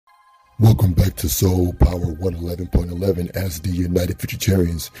Welcome back to Soul Power 111.11 as the United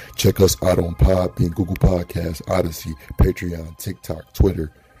Futuritarians. Check us out on Podbean, Google Podcasts, Odyssey, Patreon, TikTok,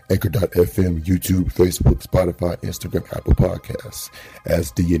 Twitter, Anchor.fm, YouTube, Facebook, Spotify, Instagram, Apple Podcasts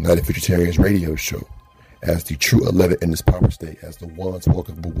as the United Futuritarians radio show, as the true 11 in this power state, as the ones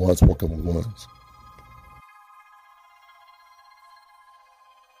walking with ones walking with ones.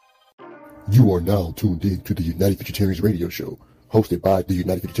 You are now tuned in to the United Futuritarians radio show, hosted by the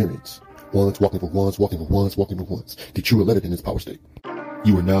United Futuritarians. Ones walking for ones, walking for ones, walking for ones. The true 11 in this power state.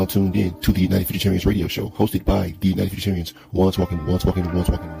 You are now tuned in to the United Futuritarians radio show, hosted by the United Futuritarians. Ones walking for ones, walking for ones,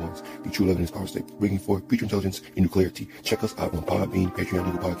 walking for ones. The true 11 in this power state. Bringing forth future intelligence and new clarity. Check us out on Podbean, Patreon,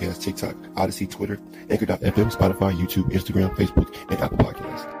 Google Podcasts, TikTok, Odyssey, Twitter, Anchor.fm, Spotify, YouTube, Instagram, Facebook, and Apple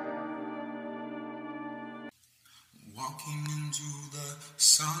Podcasts. Walking into the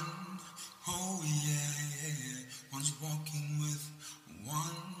sun. Oh yeah, one's walking with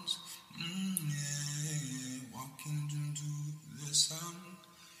ones, yeah, walking into the sun.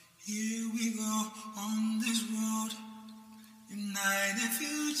 Here we go on this road, United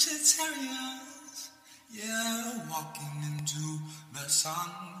Futuritarians, yeah, walking into the sun.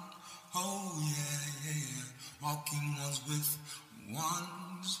 Oh yeah, walking ones with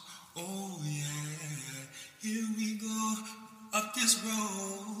ones. Oh yeah, here we go up this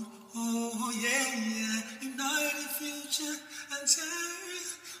road. Oh yeah, United Futuritarians.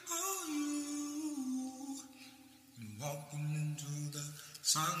 Oh you walking into the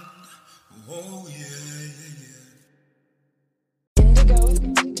sun. Oh yeah.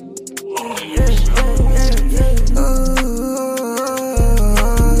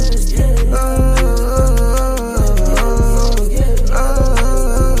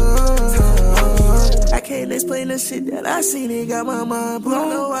 Explain the shit that I seen, it got my mind blown.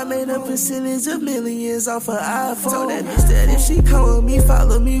 Know I made a percentage of millions off her iPhone. Told that bitch that if she come with me,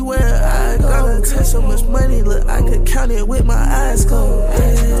 follow me where I go. Touch so much money, look, I could count it with my eyes closed.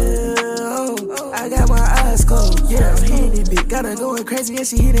 Yeah, I got my eyes closed. Yeah, I'm hitting it big, got her going crazy and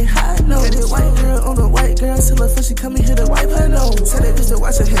she hitting high notes. Got this white girl on the white girl, tell her first she come in here to wipe her nose. Tell that bitch to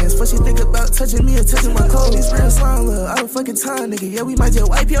wash her hands, first she think about touching me or touching my clothes. It's real slime, look, all the fucking time, nigga. Yeah, we might just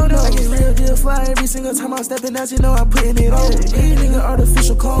wipe your nose. I get real deal fly every single time I'm stepping out, you know I'm putting it on. These nigga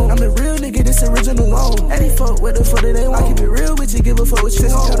artificial clone. I'm a real nigga, this original loan. Eddie fuck, what the fuck do they want? I keep it real with you, give a fuck what you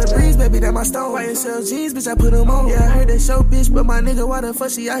want. Cut the breeze, baby, that my stone. YSL G's, bitch, I put them on. Yeah, I heard that show, bitch, but my nigga, why the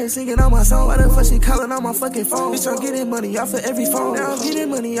fuck she out here singing on my song? Why the fuck she calling on my fucking phone? Bitch, I'm getting money off of every phone. Now I'm getting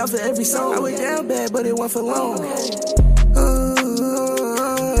money off of every song. I was down bad, but it went for long.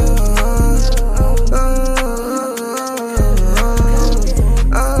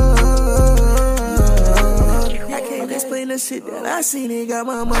 The shit that I seen, it got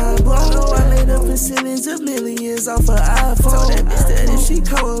my mind blown. Know I made a percentage of millions off her iPhone. Told that bitch that if she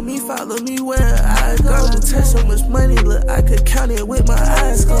come with me, follow me where I go. Touch so much money, look, I could count it with my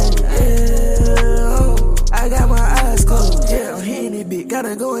eyes closed. Yeah, I got my eyes closed. Yeah, I'm hitting it big, got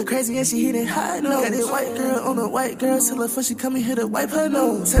her going crazy and she hitting high notes. Got this white girl on the white girl, tell her first she come in here to wipe her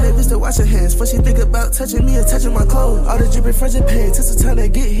nose. Tell that bitch to wash her hands, first she think about touching me or touching my clothes. All the dripping from Japan, took some time to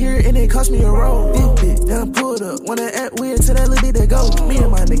get here and it cost me a roll. This bitch done pulled up, wanna act weird to that little bit that go. Me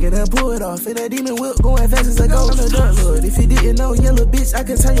and my nigga done pull it off, and that demon whip going fast as I go. I'm the drug lord, if you didn't know, yellow bitch, I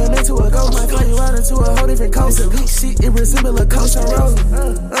can turn your name to a ghost. Might fly you out into a whole different coast. It's elite shit, it resemble a coach. I'm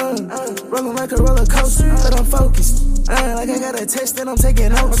rolling like a roller coaster, but I'm focused. Like I got a test and I'm taking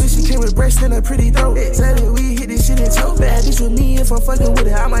notes. My bitch, she came with breast and a pretty throat. Excited, we hit this shit and choke. Bad bitch with me, if I'm fucking with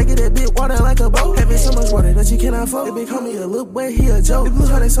it, I might get that bit water like a boat. Having so much water that you cannot fold. That bitch call me a little boy, he a joke. The blue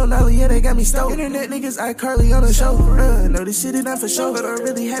honey so gnarly, yeah, they got me stoked. Internet niggas, iCarly on the show. Know this shit is not for show, but I'm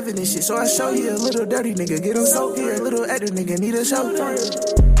really having this shit. So I show you a little dirty nigga, get him soaked. Here, a little actor nigga, need a show.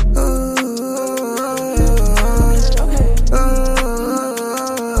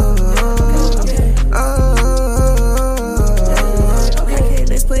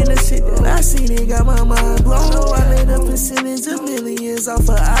 I seen it, got my mind blown. Know I made a percentage of millions off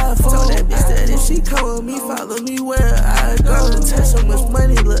her iPhone. Told that bitch that if she come with me, follow me where I go. Touch so much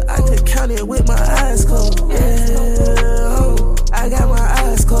money, look, I could count it with my eyes closed. Yeah, I got my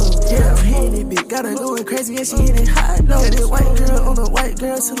eyes closed. Yeah, I'm hitting it big, got her going crazy and she hitting high notes. Got this white girl on the white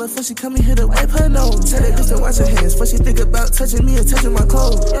girl, tell her first she come in here to wipe her nose. Tell that bitch to wash her hands, first she think about touching me or touching my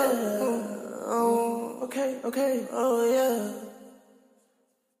clothes. Yeah, okay, oh yeah.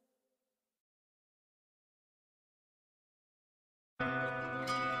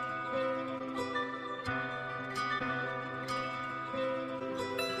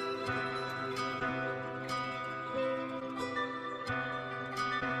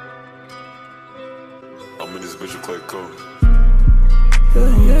 I'm in this bitch with Clay Cole.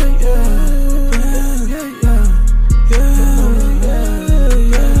 Yeah.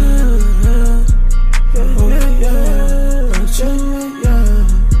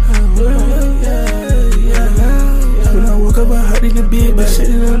 big, but shit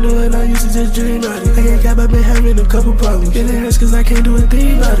that I'm doing, I used to just dream about it. I can't cap, I've been having a couple problems. And it hurts cause I can't do a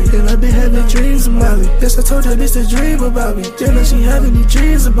thing about it. And I've been having dreams of Molly. Yes, I told that bitch to dream about me. Then now she having these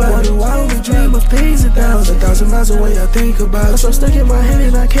dreams about it. Why would we dream of things 1,000 miles away? I think about it. I'm so stuck in my head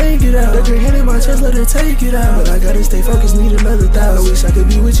and I can't get out. That drink hit in my chest, let her take it out. But I gotta stay focused, need another 1,000. I wish I could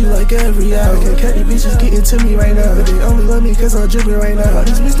be with you like every hour. I can't cut these bitches getting to me right now. But they only love me cause I'm dripping right now. All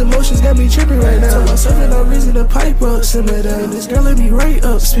these mixed emotions got me tripping right now. Tell myself and no reason to pipe up, simmer down. And this girl let me right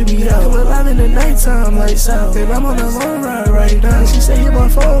up, spit me out. And we're live in the nighttime, lights out. And I'm on a long ride right now. And she say hit my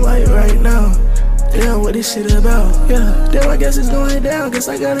phone like right now. Damn, what this shit about? Yeah, damn, I guess it's going down. Guess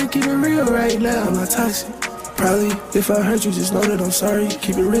I gotta keep it real right now. Am I toxic? Probably. If I hurt you, just know that I'm sorry.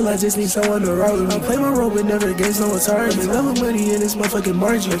 Keep it real, I just need someone to roll with me. I play my role, but never against no authority. I'm in love with money and this motherfucking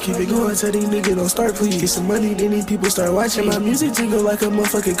margin. I keep it going, tell these niggas don't start, please. Get some money, then these people start watching. My music jingle like a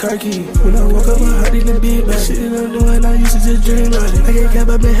motherfucking car key. When I woke up, my heart in the big bag. Shit that I'm doing, I used to just dream about it. I can't cap,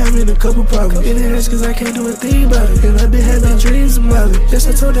 I've been having a couple problems. And it hurts cause I can't do a thing about it. And I've been having dreams about it. Yes,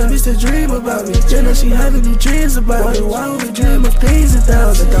 I told that bitch to dream about me. Then now she having these dreams about it. Why would we dream of things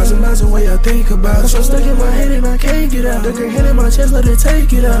 1,000 miles away? I think about it. I'm so stuck in my head and I can't get out. The girl hit in my chest, let her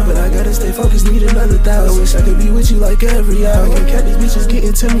take it out. But I gotta stay focused, need another 1,000. I wish I could be with you like every hour. I can't cut these bitches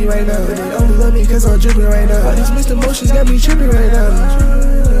getting to me right now. But they only love me cause I'm dripping right now. All these mixed emotions got me tripping right now.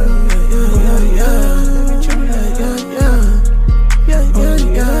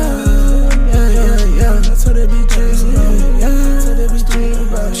 I told that bitch dream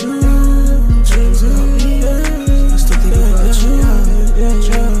about you. Dreams about me. I still think about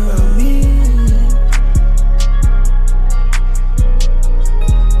you. About me.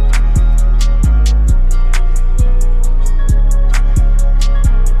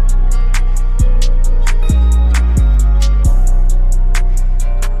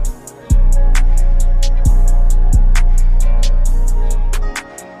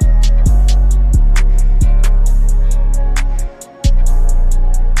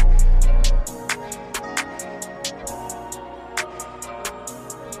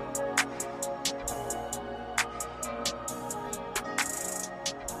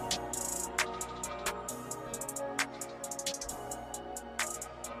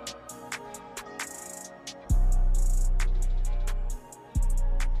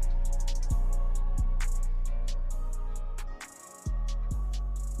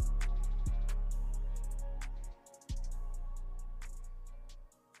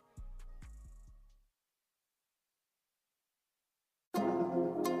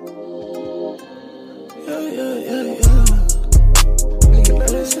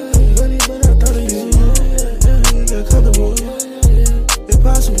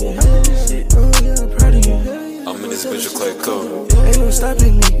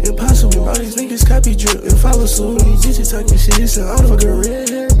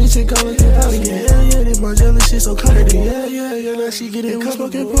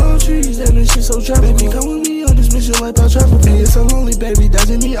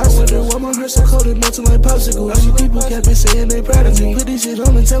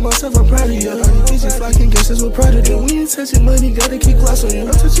 Touching money, gotta keep gloss on you.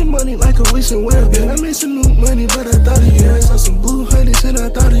 I'm touching money like a wish and well. And I made some new money, but I thought of you. I saw some blue honeys and I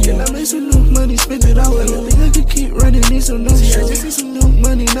thought of you. And I made some new money, spent it all. And I think I could keep running, need some new shit. I just need some new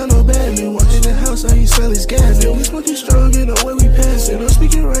money, not no bad man. Walking the house, all you smell is gas. And we smoking strong in the way we pass it. I'm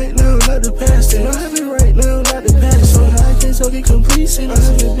speaking right now, not the past. And I have it right now, not the past. So I can't talk it complete. And I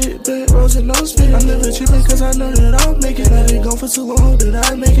have a big bad rose and no spin. I'm never tripping cause I know that I'll make it. I've been gone for too long, that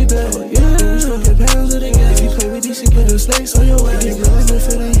I make it back. Yeah, we smoking pounds of the gas. If you play with these, you put the snakes on your way. You really been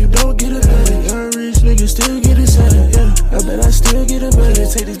feeling you don't get it better. Young rich nigga still get it set. Yeah, I bet I still get it better.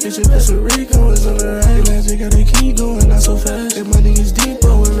 Take this bitch and put some Rico's on the right. Magic gotta keep going, not so fast. And my niggas deep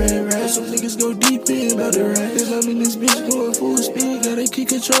with red rats. Some niggas go deep in about the rats. And I'm in this bitch going full speed. Gotta keep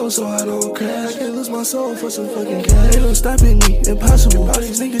control so I don't crash. I can't lose my soul for some fucking cash. Ain't no stopping me, impossible. All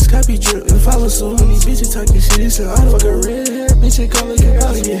these niggas copy drip and follow suit. When these bitches talking shit, it's an auto. Fuck a red hair, bitch and call it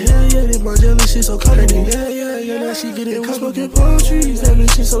Capaldi. Yeah, hell yeah, they my jealous shit so colorful. Yeah, now she get it. Come smoking palm trees, that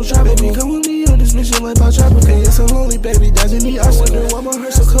bitch shit so tropical. Baby, come with me on this mission like Pop Tropical. Yes, I'm lonely, baby, dodging me. I wonder why my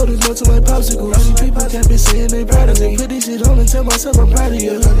heart so cold, it's melting like popsicles. All these people can't be saying they proud of me. Put this shit on and tell myself I'm proud of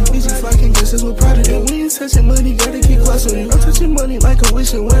you. All these bitches flocking, guess that's what proud of them. We ain't touching money, gotta keep close on you. I'm touching money like a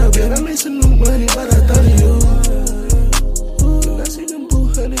wish and well, man. I made some new money, but I thought of you. When I see them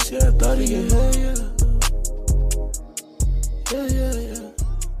blue honeys, yeah, I thought of you. Yeah.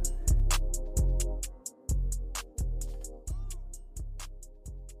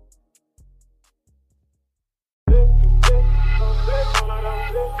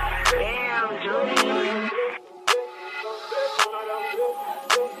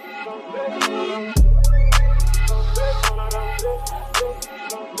 How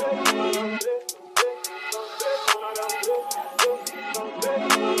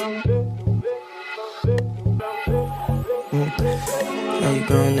you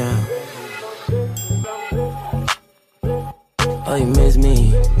going now? Oh, you miss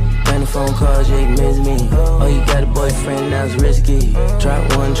me. Random phone calls, yeah, you miss me. Oh, you got a boyfriend, now it's risky. Try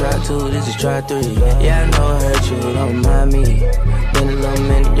 1, try 2, this is try 3. Yeah, I know I hurt you, don't mind me. Been a little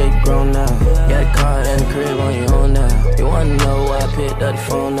minute, yeah, you grown now. Got a car and a crib on your own now. You wanna know why I picked up the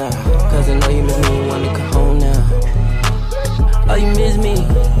phone now? Cause I know you miss me, you wanna come home now. Oh, you miss me.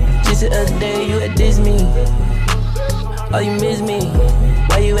 Just the other day, you at Disney. Oh, you miss me.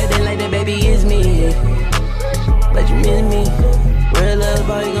 Why you acting like that, baby, it's me? But you miss me. Real love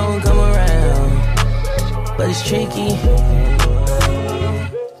probably gon' come around, but it's tricky.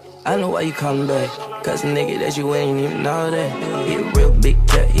 I know why you callin' back, cause the nigga that you ain't even know that. He a real big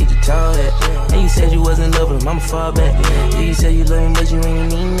cat, he just told that. And you said you wasn't in love with him, I'ma fall back. Yeah, you said you love him, but you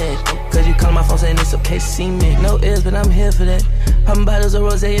ain't mean that. Cause you callin' my phone saying it's okay to see me. No ills, but I'm here for that. Poppin' bottles of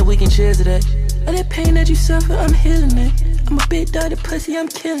rosé and we can cheers to that. All that pain that you suffer, I'm healing it. I'm a big dirty pussy, I'm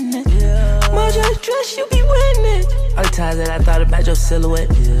killing it. Mojo dress, you be wearing it. All the times that I thought about your silhouette.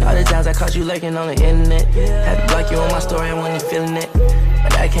 All the times I caught you lurking on the internet. Had to block you on my story, I wasn't feeling it.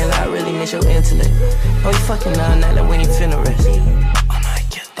 But I can't lie, I really miss your intellect. Oh, you fucking all night like we ain't finna rest.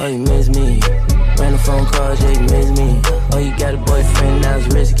 Oh, you miss me. Random phone calls, yeah, you miss me. Oh, you got a boyfriend, now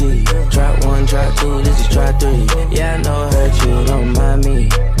it's risky. Try 1, try 2, this is try 3. Yeah, I know I hurt you, don't mind me.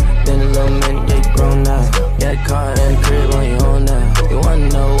 Been a little minute, yeah, you grown now. Got a car and a crib on your own now. You wanna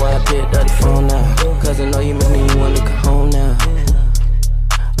know why I picked up the phone now? Cause I know you miss me, you wanna come home now.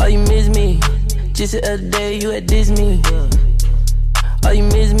 Oh, you miss me. Just the other day, you at Disney. Oh, you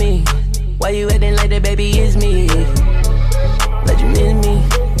miss me. Why you acting like that, baby, it's me? But you miss me.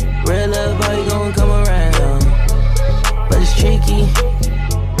 Real love probably gon' come around, but it's tricky.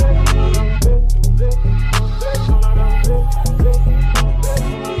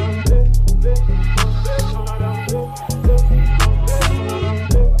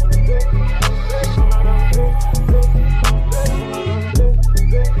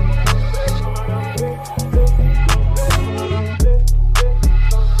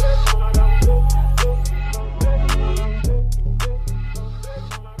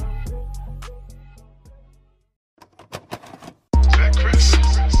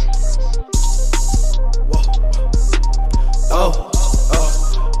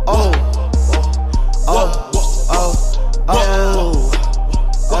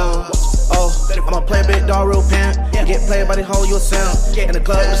 In the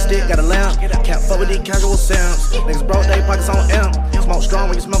club with a stick, got a lamp. Can't fuck with these casual sounds. Niggas broke, they pockets on M. Smoke strong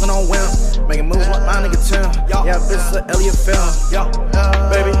when you smoking on wimp. Making moves like my nigga Tim. Yeah, bitch is an Elliot film.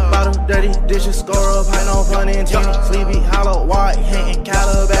 Baby, bottle, dirty dishes, score up, high no pun intent. Sleepy, hollow, white, hitting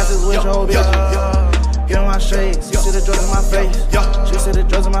Calabasas with your bitch. Get on my shades, she see the drugs in my face. She see the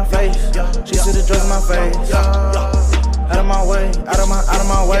drugs in my face. She see the drugs in my face. Out of my way, out of my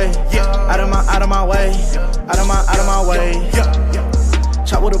way, out of my way, out of my way.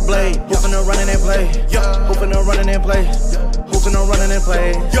 Chop with a blade, hooping and running and play, hooping and running and play, hooping and running and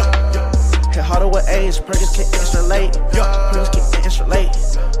play. Hit harder with age, Perkins can't extra late, Perkins can't extra late,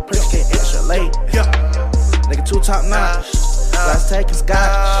 Perkins can't extra late. Nigga too top notch, last taking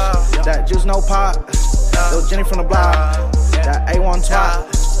scotch, that juice no pop, little Jenny from the block, that A1 twat,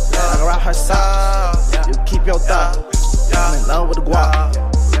 I can rock her socks, you keep your thought. I'm in love with the guap,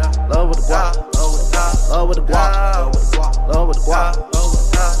 love with the guap, love with the guap, love with the guap,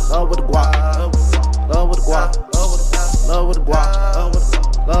 love with the guap, love with the guap, love with the guap,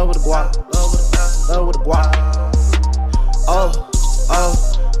 love with the guap, love with the guap. Oh, oh,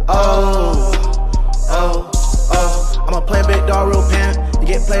 oh, oh, oh. I'ma play a big dog real pimp. You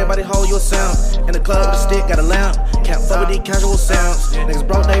get played by the hoe, you a simp. In the club with a stick, got a lamp. Can't fuck with these casual sounds. Niggas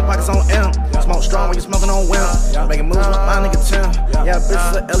broke, they pockets on M. Smoke strong when you smoking on wimp. Making moves with my nigga Tim. Yeah, bitch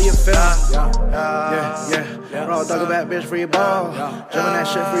is an Elliot film. Yeah. Raw dog a bad bitch free ball. Jumping that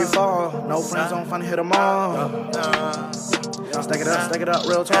shit free fall. No friends don't find hit them all. Stack it up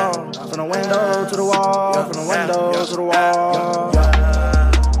real tall. From the window to the wall. From the window to the wall.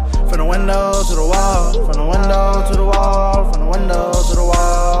 From the window to the wall. From the window to the wall. From the window to the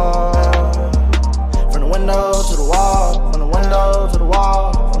wall. From the window to the wall. From the window to the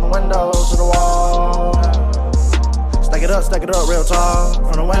wall. From the window to the wall. Stack it up real tall.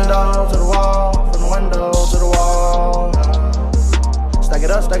 From the window to the wall. From the window to the wall. Stack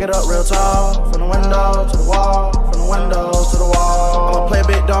it up real tall. From the window to the wall. From the window to the wall. I'ma play a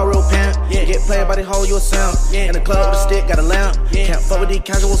big dog real pimp. Get played by the hoe, you a simp. In the club with a stick, got a lamp. Can't fuck with these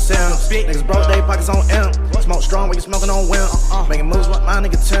casual sounds. Niggas broke, they pockets on imp. Smoke strong when you smoking on wimp. Making moves with my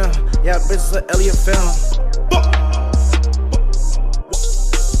nigga Tim. Yeah, bitches like Elliot film.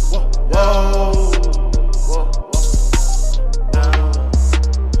 Whoa.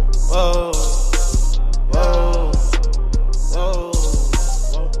 Whoa.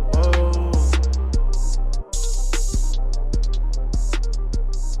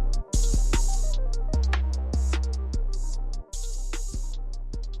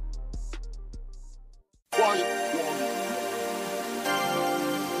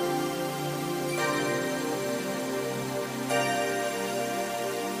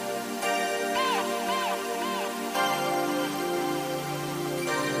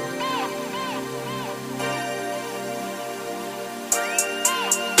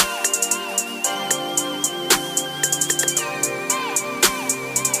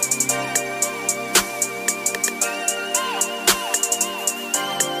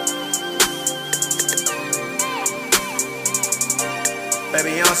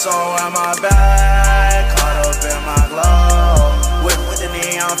 Baby, I'm so on my back, caught up in my glow. Whip with the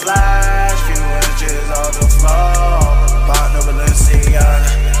neon flash, few inches off the floor. Bought new Balenciaga,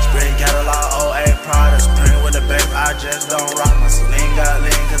 spring catalog, 08 products. Print with the babe, I just don't rock. My sling got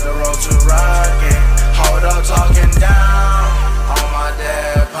lean, cause the road to rocket. Hold up, talking down on my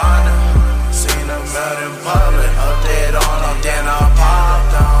dead partner. Seen them melt in public, update on them, then I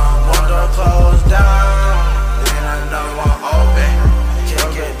popped down. One door closed down, then another one open.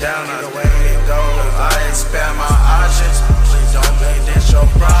 Down the way it go, I expand my options. Please don't make this your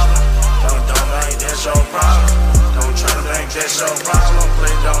problem. Don't make this your problem. Don't try to make this your problem.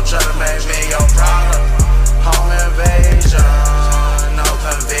 Please don't try to make me your problem. Home invasion, no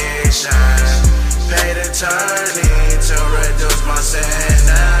conviction. Paid attorney to reduce my sentence.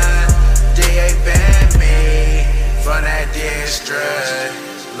 DA banned me from that district.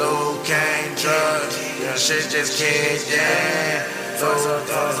 Luke can't judge, your shit just kicked in.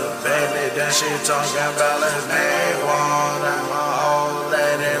 Baby, that shit talking about let's make one. That my old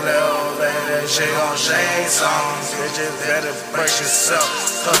lady, little lady, she gon' shake some. Bitches better brace yourself,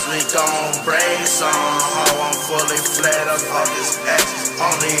 cause we gon' break some. Oh, I'm fully flat up off this X,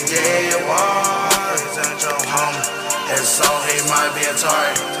 only did one. This ain't your homie, if so he might be a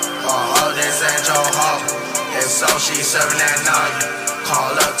target. Oh, this ain't your homie, if so she serving that noggin.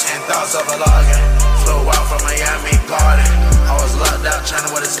 Call up 10 thoughts of a login. Flew out from Miami Garden. I was locked out, trying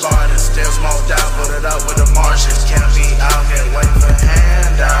to what it started. Still smoked out, put it up with the Martians. Can't be out here waiting for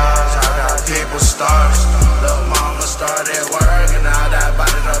handouts. I got people starving. Little mama started working. Now that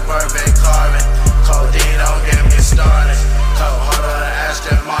body the perfect carving. Codeine don't get me started. Cold harder than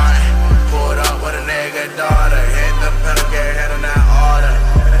Aston Martin. Pulled up with a nigga daughter. Hit the pedal, get hit in that order.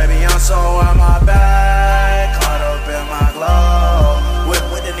 Baby, I'm so on my back. Caught up in my glow. Whip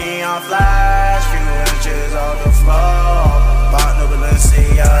with the neon flash. Few inches off the floor. Bought new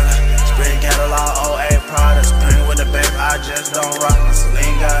Balenciaga, spring catalog, 08 products. Print with the babe, I just don't rock. My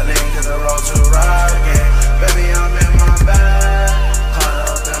sling got lean, cause the road to rocket. Baby, I'm in my bag, caught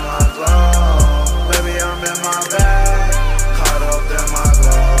up in my glow. Baby, I'm in my bag, caught up in my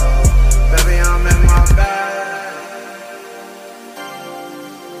glow. Baby, I'm in my bag.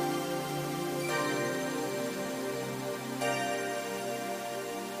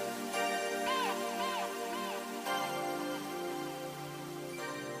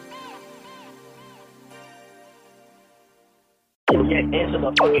 Answer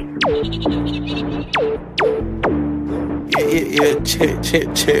the fucking. Yeah,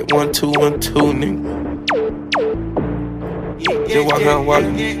 check, 1 2 1 2, nigga. Just walk out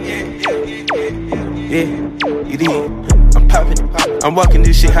walking. Yeah, you did. I'm popping it. I'm walking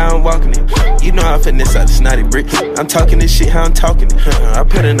this shit how I'm walking it. You know I finesse out the snotty brick. I'm talking this shit how I'm talking it. I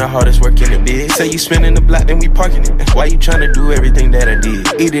put in the hardest work in the bed. Say you spinning the block, then we parking it. Why you tryna do everything that I did?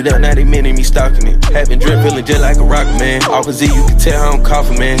 Eat it up, now they minute me stalking it. Having drip, feeling just like a rock man. Opposite, you can tell how I'm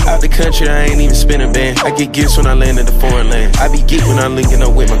coughing, man. Out the country, I ain't even spinning band. I get gifts when I land in the foreign land. I be geek when I'm linking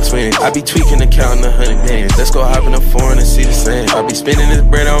up with my twins. I be tweaking and counting 100 bands. Let's go hop in the foreign and see the sand. I be spinning this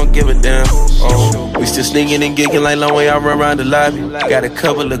bread, I don't give a damn. Oh, we still sneaking and gigging like long way I run around the lobby. Got a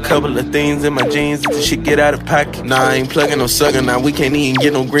couple of things in my jeans that the shit get out of pocket. Nah, I ain't plugging no sucker. Now we can't even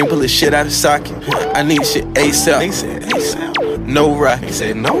get no green, pull this shit out of socket. I need shit ASAP. They said ASAP. No rock. He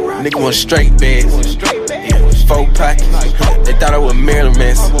said no rock. Nigga want straight bags. Yeah, 4 pockets. They thought I was Marilyn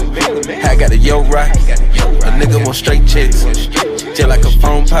Manson. I got a yo rock. A nigga want straight checks. Just like a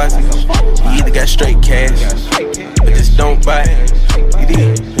phone posse. You either got straight cash, but just don't buy it. You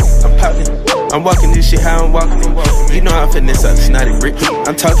did. I'm popping. I'm walking this shit how I'm walking it. You know I finesse out the snotty brick.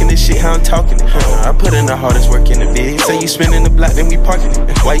 I'm talking this shit how I'm talking it. I put in the hardest work in the bed. Say you spinning the block, then we parking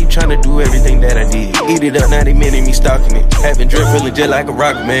it. Why you tryna do everything that I did? Eat it up, 90 minutes, me stalking it. Having drip feeling just like a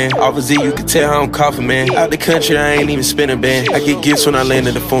rocket, man. Off of Z, you can tell how I'm coughing, man. Out the country, I ain't even spinning band. I get gifts when I land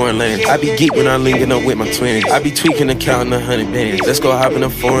in the foreign land. I be geek when I'm linking up with my twins. I be tweaking and counting 100 bands. Let's go hop in the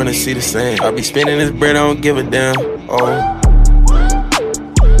foreign and see the sand. I be spinning this bread, I don't give a damn. Oh.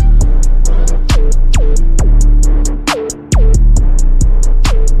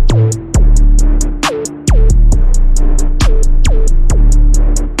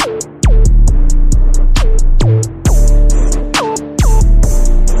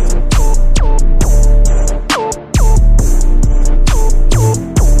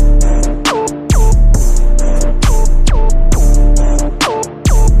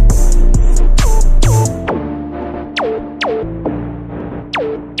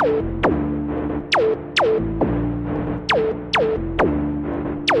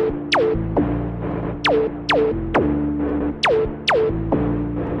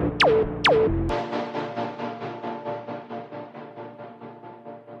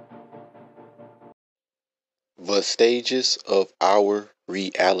 The stages of our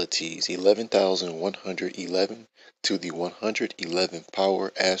realities, 11,111 to the 111th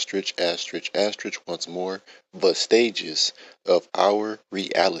power, asterisk, asterisk, asterisk, once more. The stages of our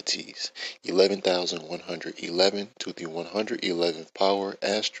realities, 11,111 to the 111th power,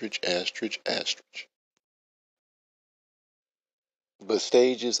 asterisk, asterisk, asterisk. The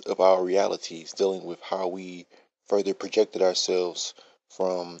stages of our realities, dealing with how we further projected ourselves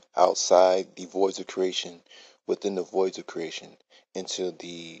from outside the voids of creation, within the voids of creation, into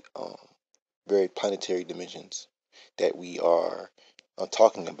the very planetary dimensions that we are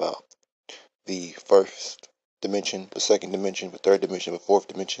talking about. The first dimension, the second dimension, the third dimension, the fourth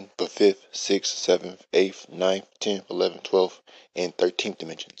dimension, the fifth, sixth, seventh, eighth, ninth, 10th, 11th, 12th, and 13th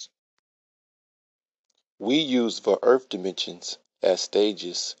dimensions. We use the earth dimensions as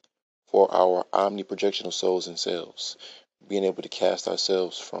stages for our omniprojectional souls and selves, being able to cast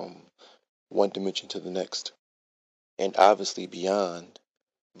ourselves from one dimension to the next, and obviously beyond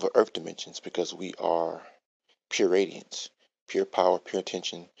the earth dimensions, because we are pure radiance, pure power, pure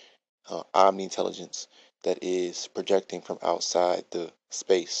intention, omni-intelligence that is projecting from outside the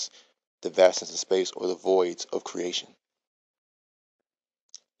space, the vastness of space, or the voids of creation.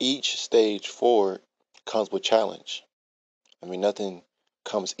 Each stage forward comes with challenge. I mean, nothing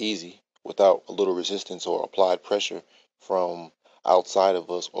comes easy without a little resistance or applied pressure from outside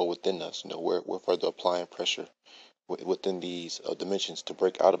of us or within us. You know, we're further applying pressure within these dimensions to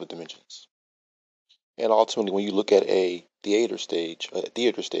break out of the dimensions. And ultimately, when you look at a theater stage,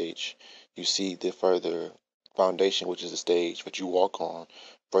 you see the further foundation, which is the stage that you walk on,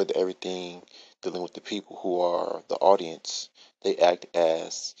 further everything dealing with the people who are the audience. They act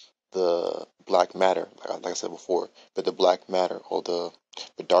as the black matter, like I said before, but the black matter or the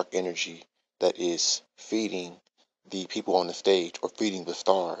dark energy that is feeding the people on the stage or feeding the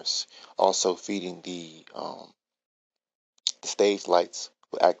stars, also feeding the stage lights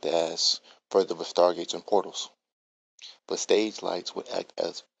will act as further the stargates and portals. The stage lights would act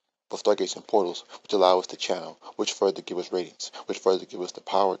as the stargates and portals, which allow us to channel, which further give us ratings, which further give us the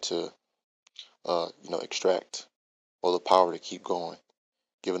power to, extract, or the power to keep going,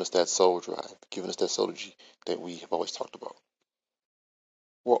 giving us that soul drive, giving us that soul energy that we have always talked about.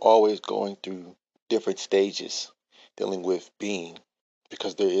 We're always going through different stages dealing with being,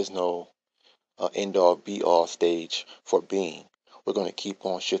 because there is no end-all, be-all stage for being. We're going to keep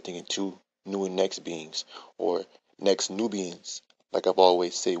on shifting into new and next beings, or next new beings. Like I've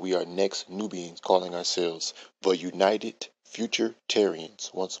always said, we are next new beings, calling ourselves the United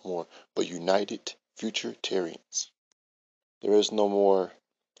Futuritarians. Once more, the United Futuritarians. There is no more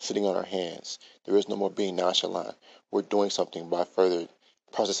sitting on our hands. There is no more being nonchalant. We're doing something by further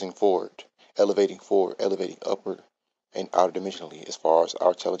processing forward, elevating upward, and outer dimensionally, as far as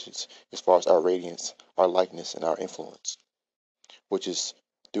our intelligence, as far as our radiance, our likeness, and our influence, which is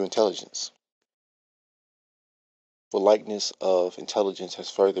through intelligence. The likeness of intelligence has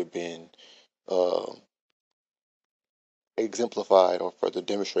further been exemplified or further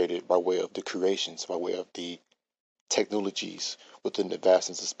demonstrated by way of the creations, by way of the technologies within the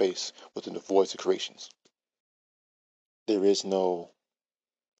vastness of space, within the voids of creations. There is no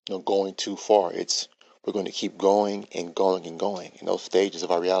going too far. We're going to keep going and going and going. And those stages of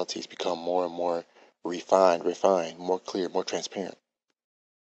our realities become more and more refined, more clear, more transparent,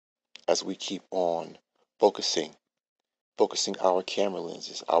 as we keep on focusing our camera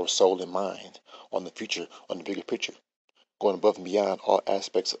lenses, our soul and mind on the future, on the bigger picture, going above and beyond all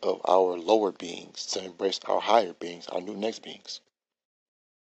aspects of our lower beings to embrace our higher beings, our new next beings.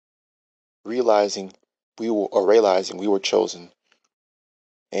 Realizing we were chosen,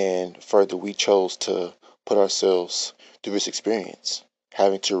 and further we chose to put ourselves through this experience,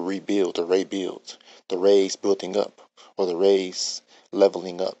 having to rebuild or rebuild, the rays building up or the rays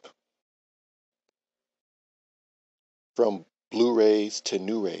leveling up. From blue rays to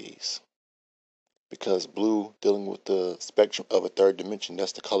new rays. Because blue dealing with the spectrum of a third dimension,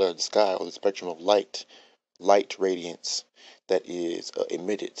 that's the color of the sky or the spectrum of light radiance that is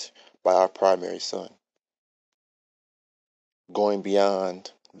emitted by our primary sun. Going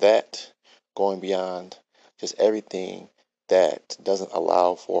beyond that, going beyond just everything that doesn't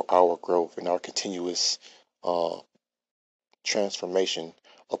allow for our growth and our continuous transformation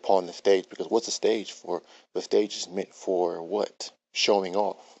upon the stage. Because what's the stage for? The stage is meant for what? Showing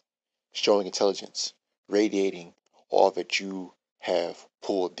off, showing intelligence, radiating all that you have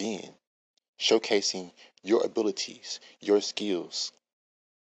pulled in, showcasing your abilities, your skills,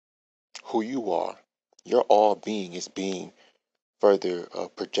 who you are. Your all being is being further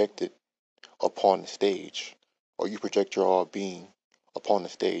projected upon the stage, or you project your all being upon the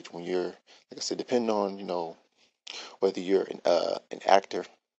stage when you're, like I said, depending on, whether you're an actor,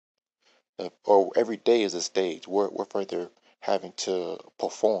 or every day is a stage. We're further having to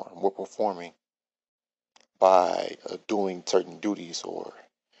perform. We're performing by doing certain duties or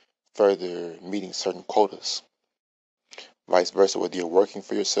further meeting certain quotas. Vice versa, whether you're working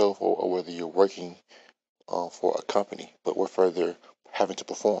for yourself or whether you're working for a company, but we're further having to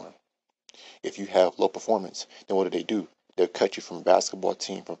perform. If you have low performance, then what do? They'll cut you from a basketball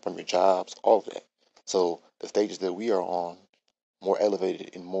team, from your jobs, all of that. So the stages that we are on, more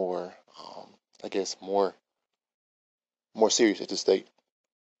elevated and more, more serious at the state,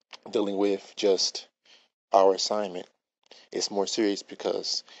 dealing with just our assignment. It's more serious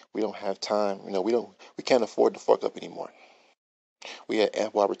because we don't have time. We can't afford to fuck up anymore. We had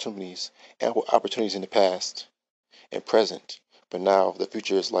ample opportunities in the past and present, but now the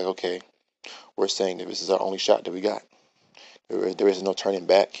future is like, okay, we're saying that this is our only shot that we got. There is no turning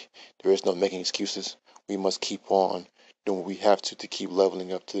back. There is no making excuses. We must keep on doing what we have to keep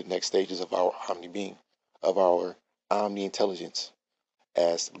leveling up to the next stages of our omni being, of our omni intelligence,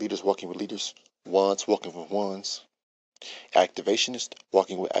 as leaders walking with leaders, ones walking with ones, activationist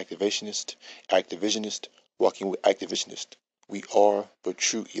walking with activationist, activisionist walking with activisionist. We are the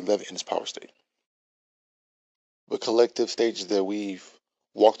true 11 in this power state. The collective stages that we've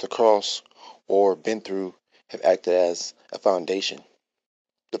walked across or been through have acted as a foundation.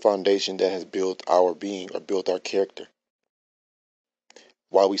 The foundation that has built our being or built our character.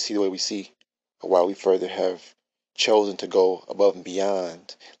 Why we see the way we see, or why we further have chosen to go above and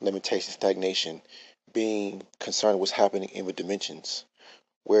beyond limitation, stagnation, being concerned with what's happening in the dimensions.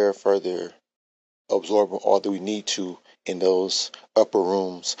 We're further absorbing all that we need to in those upper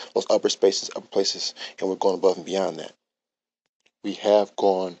rooms, those upper spaces, upper places, and we're going above and beyond that. We have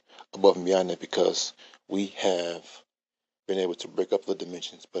gone above and beyond that because we have been able to break up the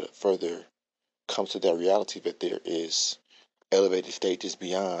dimensions, but it further comes to that reality that there is elevated stages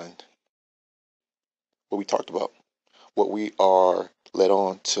beyond what we talked about, what we are led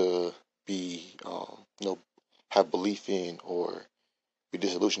on to be, have belief in or be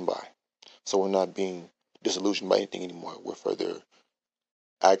disillusioned by. So we're not being disillusioned by anything anymore. We're further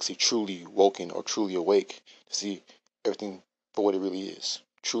actually truly woken or truly awake to see everything for what it really is.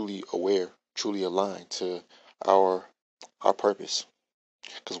 Truly aware, truly aligned to our purpose.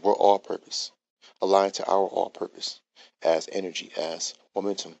 Because we're all purpose. Aligned to our all purpose as energy, as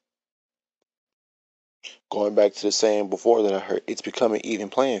momentum. Going back to the saying before that I heard, it's becoming even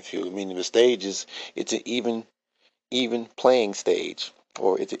playing field, meaning the stage it's an even playing stage,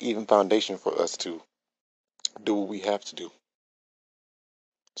 or it's an even foundation for us to do what we have to do.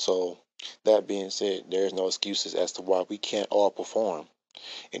 So that being said, there's no excuses as to why we can't all perform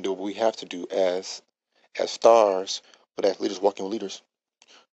and do what we have to do as stars, but as leaders walking with leaders,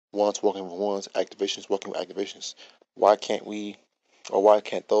 ones walking with ones, activations walking with activations. Why can't we, or why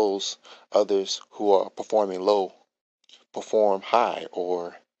can't those others who are performing low perform high,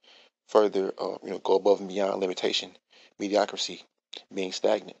 or further, go above and beyond limitation, mediocrity, being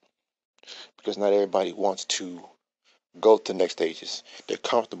stagnant? Because not everybody wants to go to the next stages. They're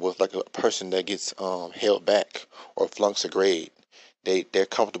comfortable with like a person that gets held back or flunks a grade. They're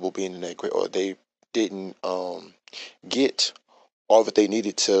comfortable being in that grade, or they didn't get all that they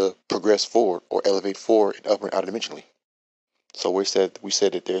needed to progress forward or elevate forward and up and out dimensionally. So we said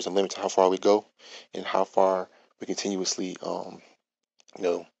that there's a limit to how far we go and how far we continuously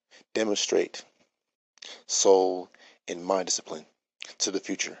demonstrate. So and mind discipline to the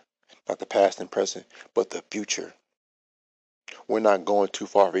future. Not the past and present, but the future. We're not going too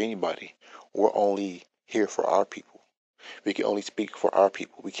far for anybody. We're only here for our people. We can only speak for our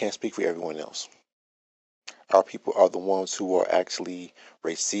people. We can't speak for everyone else. Our people are the ones who are actually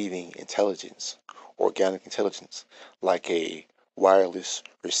receiving intelligence, organic intelligence, like a wireless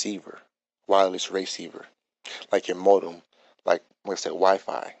receiver, like your modem, like I said,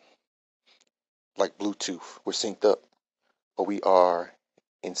 Wi-Fi, like Bluetooth. We're synced up, but we are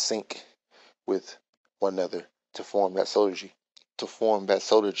in sync with one another to form that synergy,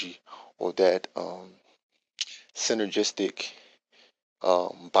 or that synergistic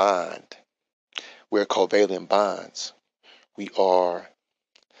bond. We're covalent bonds. We are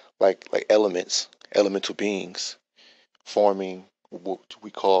like elemental beings forming what we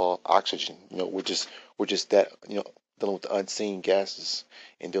call oxygen. We're just that, dealing with the unseen gases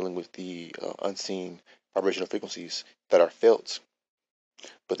and dealing with the unseen vibrational frequencies that are felt,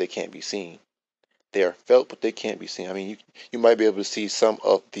 but they can't be seen. They are felt, but they can't be seen. I mean, you might be able to see some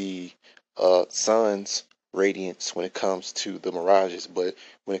of the sun's radiance when it comes to the mirages, but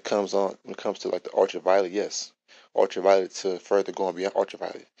when it comes to like the ultraviolet, yes, ultraviolet to further going beyond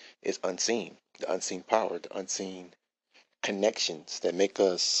ultraviolet is unseen. The unseen power, the unseen connections that make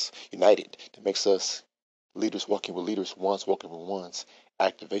us united, that makes us leaders walking with leaders, ones walking with ones,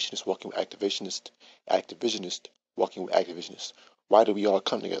 activationists walking with activationists walking with activationists. Why do we all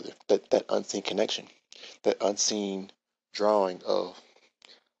come together? That unseen connection, that unseen drawing of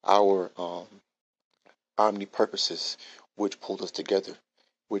our omni purposes, which pulled us together,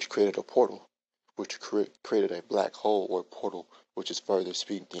 which created a portal, which created a black hole or portal, which is further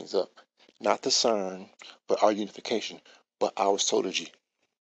speeding things up. Not the CERN, but our unification, but our solargy.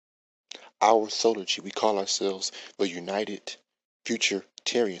 Our solargy. We call ourselves the United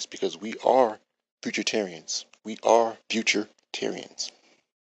Futuritarians because we are Futuritarians. We are Futuritarians.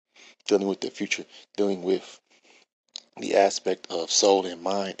 Dealing with the future, dealing with the aspect of soul and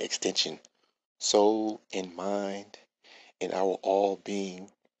mind extension. Soul and mind and our all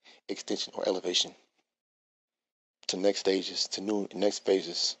being extension or elevation to next stages, to next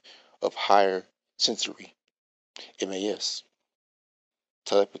phases of higher sensory, MAS,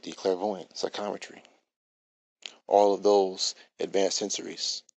 telepathy, clairvoyance, psychometry, all of those advanced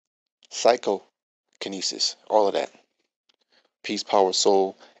sensories, psychokinesis, all of that. Peace, power,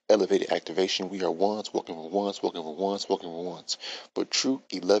 soul, elevated activation. We are ones, walking with ones, walking with ones, walking with ones. But true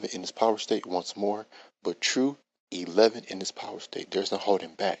 11 in this power state once more. But true 11 in this power state. There's no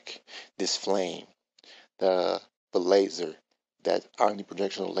holding back. This flame, the laser, that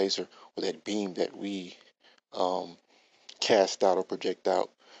omniprojectional laser, or that beam that we cast out or project out,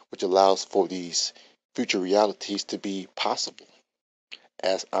 which allows for these future realities to be possible.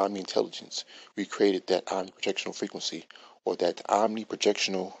 As omni-intelligence, we created that omniprojectional frequency, or that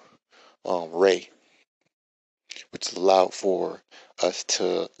omniprojectional ray, which allowed for us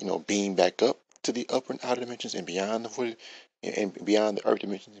to, beam back up to the upper and outer dimensions and beyond the void, and beyond the earth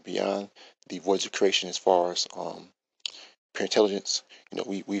dimensions and beyond the voids of creation. As far as pure intelligence,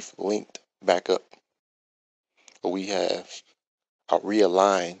 we've linked back up, but we have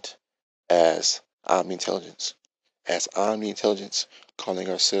realigned as omni-intelligence, calling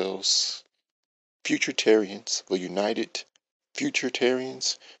ourselves Futuritarians, the United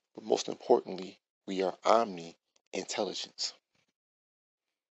Futuritarians, but most importantly, we are omni-intelligence.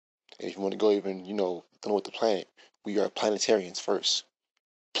 And if you want to go even, dealing with the planet, we are planetarians first.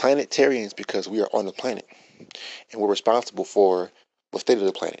 Planetarians because we are on the planet, and we're responsible for the state of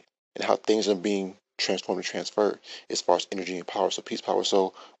the planet and how things are being transformed and transferred as far as energy and power. So peace, power,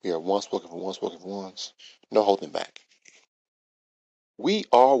 soul, we are one, spoken for one, spoken for ones. No holding back. We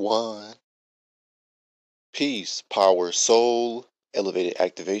are one. Peace, power, soul, elevated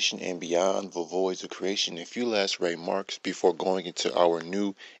activation, and beyond the voids of creation. A few last remarks before going into our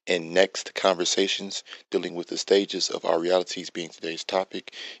new and next conversations dealing with the stages of our realities being today's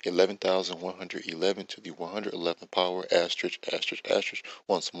topic. 11,111 to the 111th power, asterisk, asterisk, asterisk.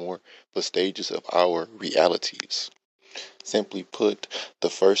 Once more, the stages of our realities. Simply put, the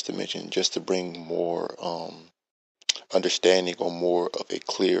first dimension, just to bring more understanding or more of a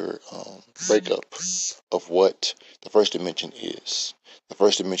clear breakup of what the first dimension is. The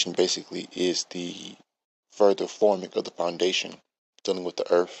first dimension basically is the further forming of the foundation, dealing with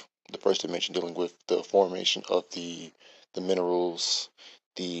the earth. The first dimension dealing with the formation of the minerals,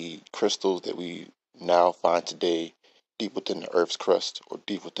 the crystals that we now find today deep within the earth's crust, or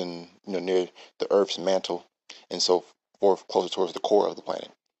deep within, near the earth's mantle, and so forth, closer towards the core of the planet.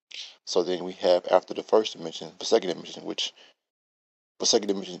 So then we have, after the first dimension, the second dimension, which the second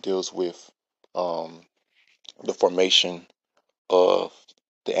dimension deals with the formation of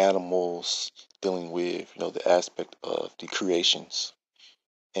the animals, dealing with, the aspect of the creations.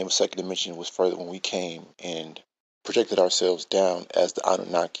 And the second dimension was further when we came and projected ourselves down as the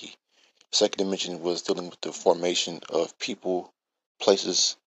Anunnaki. The second dimension was dealing with the formation of people,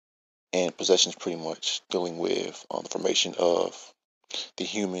 places, and possessions, pretty much dealing with the formation of the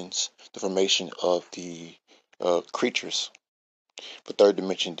humans, the formation of the creatures. The third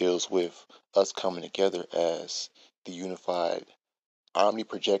dimension deals with us coming together as the unified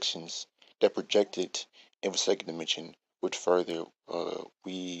omni-projections that projected in the second dimension, which further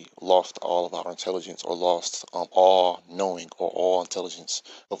we lost all of our intelligence, or lost all knowing or all intelligence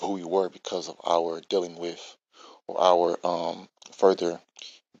of who we were because of our dealing with, or our further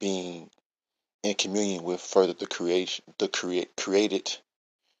being in communion with further the created,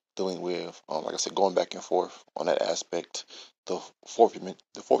 dealing with, like I said, going back and forth on that aspect. The fourth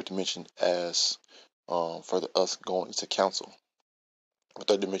dimension as further us going into council. The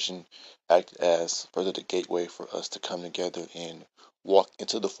third dimension acted as further the gateway for us to come together and walk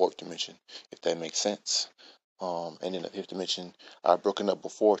into the fourth dimension, if that makes sense. And in the fifth dimension, I've broken up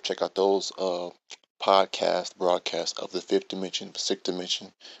before. Check out those broadcasts of the fifth dimension, the sixth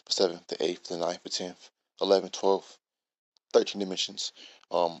dimension, the seventh, the eighth, the ninth, the 10th, 11th, 12th, 13 dimensions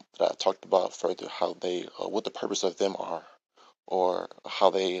that I talked about further, how they, what the purpose of them are, or how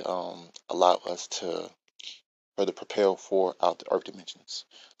they allow us to further propel for out the earth dimensions.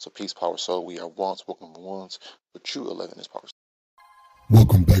 So peace, power, soul. We are ones, welcome to ones, but true 11 is power.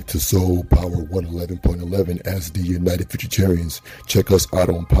 Welcome back to Soul Power 111.11 as the United Futuritarians. Check us out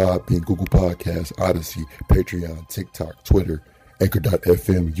on Podbean, Google Podcasts, Odyssey, Patreon, TikTok, Twitter,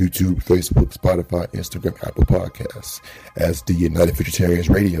 Anchor.fm, YouTube, Facebook, Spotify, Instagram, Apple Podcasts as the United Futuritarians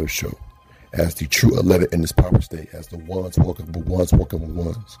radio show, as the true 11 in this power state, as the ones walking with ones, walking with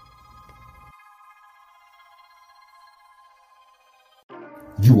ones.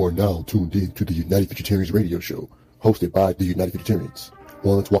 You are now tuned in to the United Futuritarians radio show, hosted by the United Futuritarians.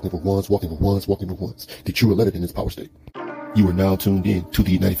 Ones walking for ones, walking for ones, walking for ones. The true 11 in this power state. You are now tuned in to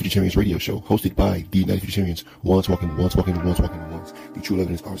the United Futuritarians radio show, hosted by the United Futuritarians. Ones walking for ones, walking for ones, walking for ones. The true 11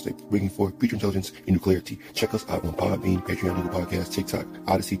 in this power state, bringing forth future intelligence and new clarity. Check us out on Podbean, Patreon, Google Podcasts, TikTok,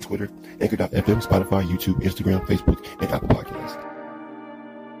 Odyssey, Twitter, Anchor.fm, Spotify, YouTube, Instagram, Facebook, and Apple Podcasts.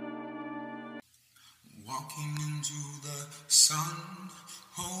 Walking into the sun,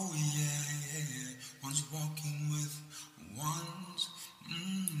 oh yeah, one's walking with ones,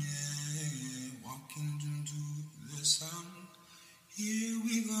 yeah, walking into the sun. Here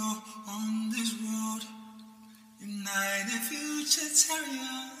we go on this road, United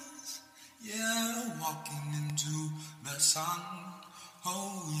Futuritarians, yeah, walking into the sun,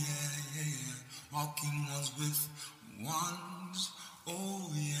 oh yeah, walking ones with ones,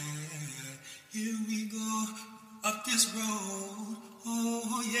 oh yeah, here we go up this road,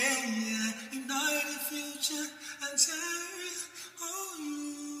 oh yeah, United Futuritarians, oh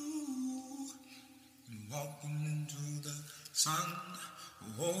you, walking into the sun,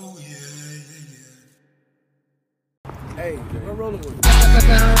 oh yeah. Hey, we're rolling with it.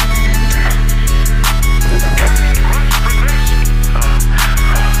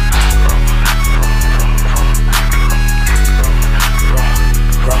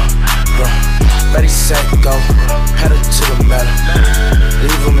 Ready, set, go, pedal to the metal.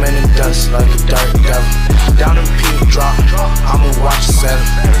 Leave them in the dust like a dirt devil. Down in Pete drop, I'ma watch it settle.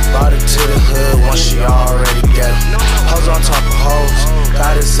 Brought it to the hood once she already get it. Hoes on top of hoes,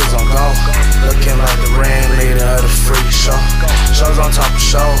 goddesses on go. Looking like the ringleader of the freak show. Shows on top of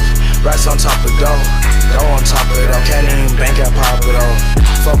shows, racks on top of dough. Dough on top of it, can't even bank at pop it off.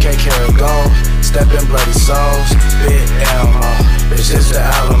 4K karat gold, step in bloody souls. Big Elmo, bitch is the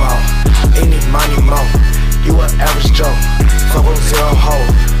Alamo. Any money mo, you an average Joe. Fuck with zero hoe,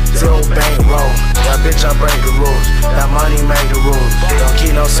 zero bankroll. That bitch I break the rules, that money make the rules. Don't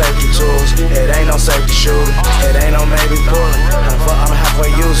keep no safety tools, it ain't no safety shooting. It ain't no maybe pulling, I'm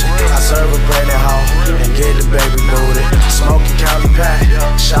halfway using. I serve a pregnant hoe and get the baby booted. Smoking Cali pack,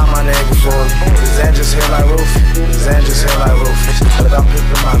 shot my neighbor fully. This end just hit like Roofy, this end just hit like Roofy. But I'm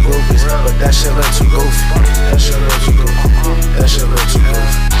pimping my groupies, but that shit look too goofy. That shit look too goofy, that shit look too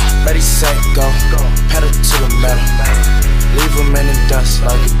goofy. Ready, set, go, pedal to the metal. Leave them in the dust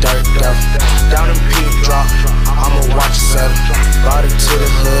like a dirt devil. Down in Pete drop, I'ma watch it settle. Brought it to the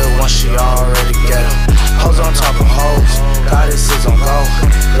hood once she already get it. Hoes on top of hoes, goddesses on go.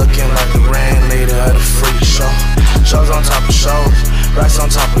 Looking like the ringleader of the freak show. Shows on top of shows, racks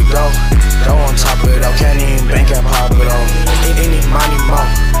on top of dough. Dough on top of it, can't even bank at pop it off. Any money mo,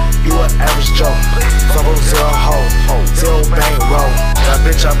 you an average Joe. Fuck with zero hoe, zero bankroll. That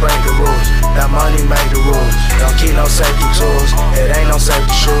bitch I break the rules, That money make the rules. Don't keep no safety tools. It ain't no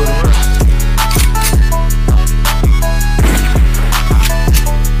safety shooting.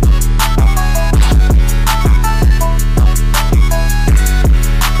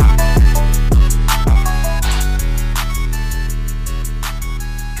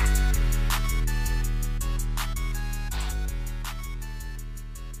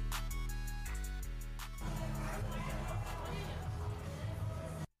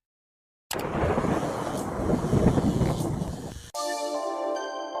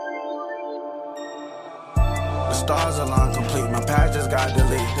 Stars alarm complete, my past just got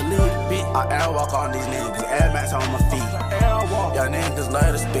delete. I airwalk on these niggas, Air Max on my feet. Y'all niggas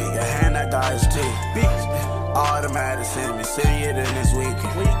love to speak, your hand that guy is teeth. Automatic send me, see it in this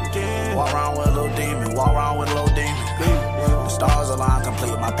weekend. Walk around with a little demon, walk around with a little demon. The stars alarm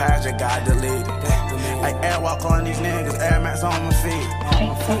complete, my past just got deleted. I airwalk on these niggas, Air Max on my feet.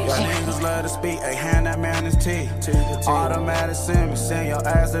 Y'all niggas love to speak, ay, hand that man his teeth. Automatic send me, send your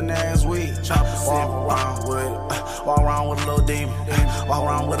ass the next week. Walk around with a little demon. Walk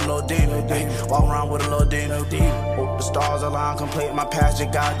around with a little demon. Walk around with a little demon. The stars align complete, my past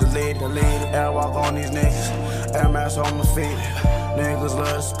just got deleted. Airwalk on these niggas, Air Max on my feet. Niggas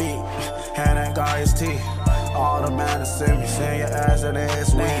love to speak, hand that guy his teeth. Automatic send me, send your ass the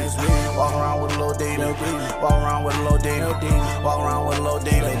next week. Walk around with a little demon. Walk around with a little demon. Walk around with a little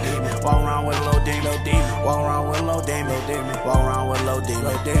demon. Walk around with a little demon. Walk around with a little demon. Walk around with a little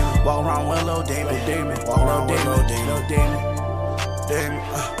demon. Walk around with a little demon. Walk around with a little demon.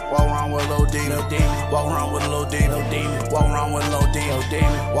 Walk around with a little demon. Walk around with a little demon. Walk around with a little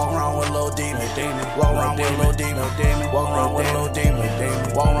demon. Walk around with a little demon. Walk around with a little demon. Walk around with a little demon.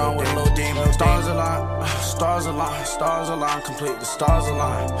 Walk around with a little demon. Stars align, stars align, stars align complete. The stars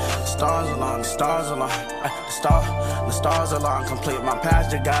align, stars align, the stars align. The stars align complete. My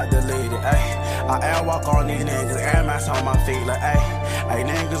past just got deleted. I airwalk on these niggas, Air Max on my feet. Like, ay,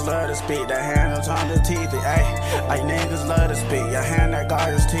 niggas love to speak. That hand on top of the teeth. Ay, niggas love to speak. Your hand that got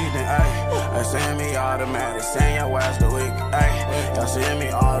his teeth. Ay, send me automatic, send your ass the weekend. Ay, y'all send me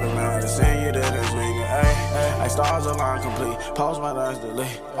automatic, send you to this weekend. Ay, stars align complete. Post my lines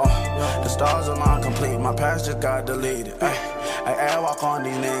delete. The stars align complete. My past just got deleted. I airwalk on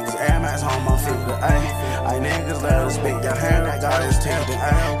these niggas, Air Max on my feet. Ay, niggas let us speak. Your hand that got his teeth.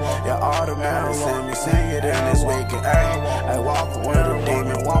 Your automatic send me, send you to this weekend. I walk with a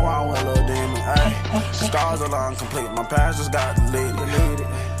demon, walk around with a little demon. The stars align complete. My past just got deleted.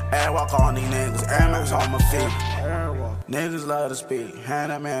 Airwalk on these niggas, Air Max on my feet. Niggas love to speak,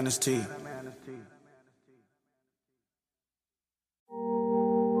 hand that man his teeth.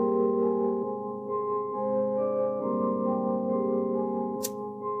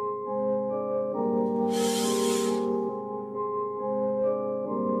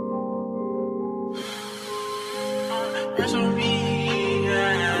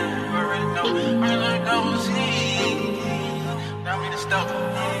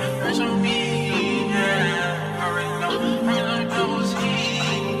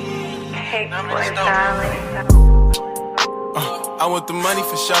 I want the money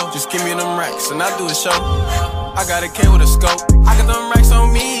for sure. Just give me them racks and I do a show. I got a K with a scope. I got them racks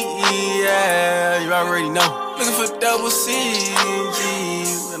on me, yeah, you already know. Looking for double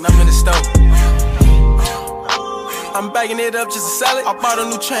CG, and I'm in the stove. I'm bagging it up just to sell it. I bought a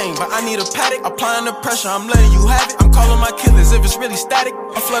new chain, but I need a paddock. Applying the pressure, I'm letting you have it. I'm calling my killers if it's really static.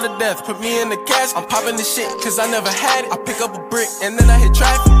 I flood to death, put me in the cask. I'm popping this shit, cause I never had it. I pick up a brick, and then I hit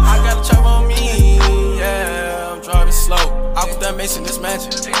traffic. I got a chop on me, yeah, I'm driving slow. I put that Mason, this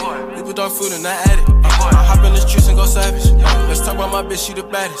magic. We put dog food and I add it. I hop in the streets and go savage. Let's talk about my bitch, she the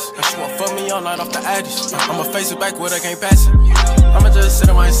baddest. And she won't fuck me all night off the Addies. I'ma face it backward, I can't pass it. I'ma just sit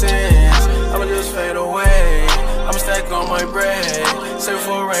on my sins, I'ma just fade away. I'ma stack on my bread, save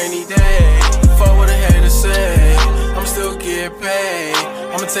for a rainy day. Fuck what I had to say, I'ma still get paid.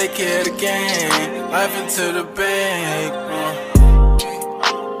 I'ma take care of the game, life into the bank.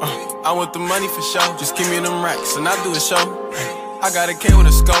 I want the money for sure, just give me them racks and I do a show. I got a K with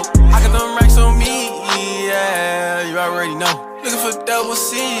a scope, I got them racks on me, yeah, you already know. Looking for double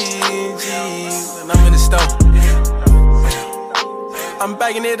CG, and I'm in the stove. I'm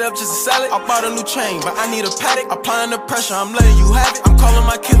bagging it up just to sell it. I bought a new chain, but I need a paddock. Applying the pressure, I'm letting you have it. I'm calling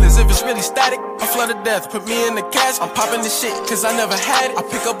my killers if it's really static. I flood to death, put me in the cask. I'm popping this shit, cause I never had it. I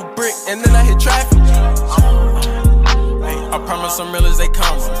pick up a brick, and then I hit traffic. I promise I'm real as they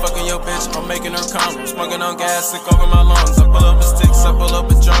come. I'm fucking your bitch, I'm making her come. I'm smoking on gas, sick over my lungs. I pull up the sticks, I pull up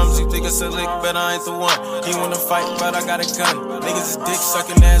the drums. You think it's a lick, but I ain't the one. He wanna fight, but I got a gun. Niggas is dick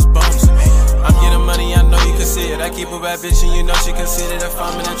sucking ass bums. I'm getting money, I know you can see it. I keep a bad bitch and you know she considered. If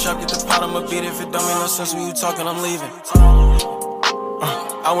I'm in the trap, get the pot, I'ma beat it. If it don't make no sense when you talking, I'm leaving.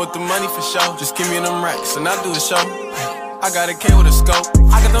 I want the money for sure. Just give me them racks and I do a show. I got a K with a scope.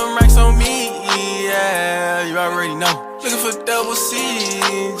 I got them racks on me, yeah, you already know. Looking for double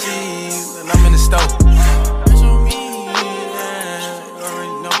CGs, and I'm in the stove. Racks on me, yeah, you already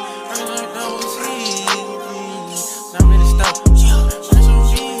know. Racks on double CGs, and I'm in the stove. Racks on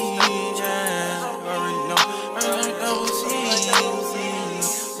me, yeah, you already know. Racks on double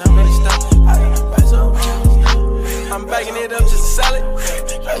CGs, and I'm in the stove. Racks on me, I'm bagging it up just to sell it.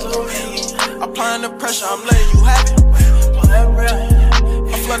 Racks on me, applying the pressure, I'm letting you have it.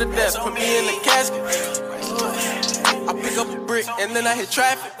 I flooded death, put me in the casket. I pick up a brick and then I hit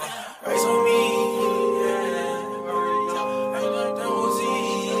traffic. Race on me.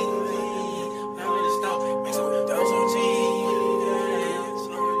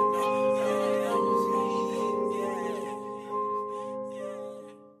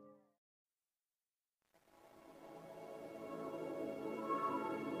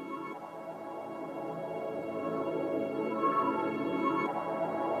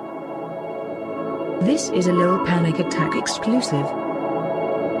 This is a Lil Panic Attack exclusive.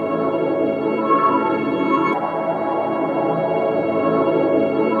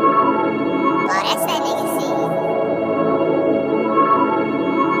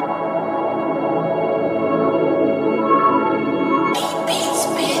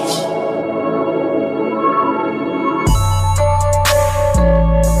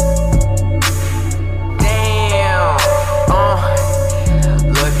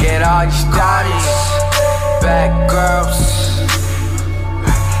 Bad girls,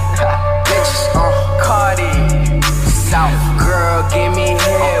 bitches on Cardi. South girl, give me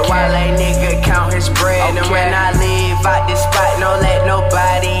head while a nigga count his bread. And when I leave out this spot, no let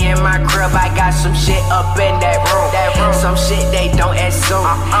nobody in my crib. I got some shit up in that room. Some shit they don't assume.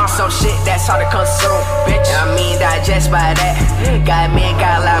 Some shit that's hard to consume, bitch. I mean digest by that. Got men,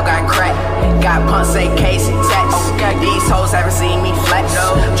 got loud, got crack. Got punks, AKs, and tats. These hoes haven't seen me flex.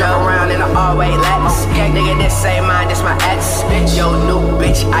 Drive around in an all-white Lexus. Nigga, this ain't mine, this my ex. Yo, new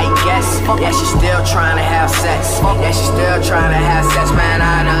bitch, I guess. Yeah, she still tryna have sex. Yeah, she still tryna have sex. Man,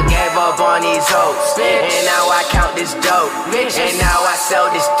 I done gave up on these hoes. And now I count this dope. And now I sell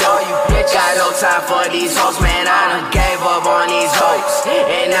this dope. Got no time for these hoes. Man, I done gave up on these hoes.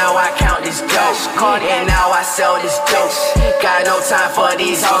 And now I count this dope. And now I sell this dope. Got no time for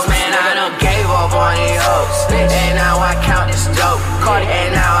these hoes. Man, I done gave up on these hoes. And now I count this dope.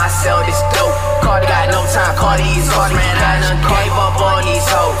 And now I sell this dope. Got no time for these hoes. Man, I done gave up on these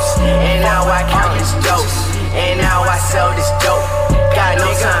hoes. And now I count this dope. And now I sell this dope. Got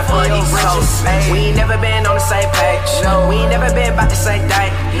no time for these hoes. We ain't never been on the same page. We ain't never been about the same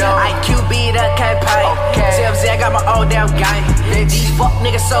thing. IQ beat up, can't pay. TMZ, I got my own damn gang. These fuck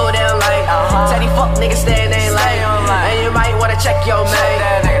niggas so damn lame. Tell these fuck niggas stay in their lane. And you might wanna check your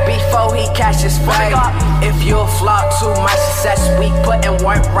name before he catch his fame. If you a flop to my success, we puttin'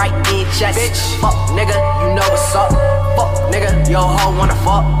 work right in chest. Bitch, fuck nigga, you know what's up. Fuck nigga, your hoe wanna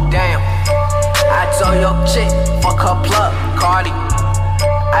fuck. Damn. I told your chick, fuck her plug, Cardi.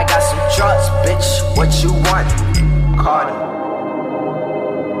 I got some drugs, bitch, what you want, Cardi.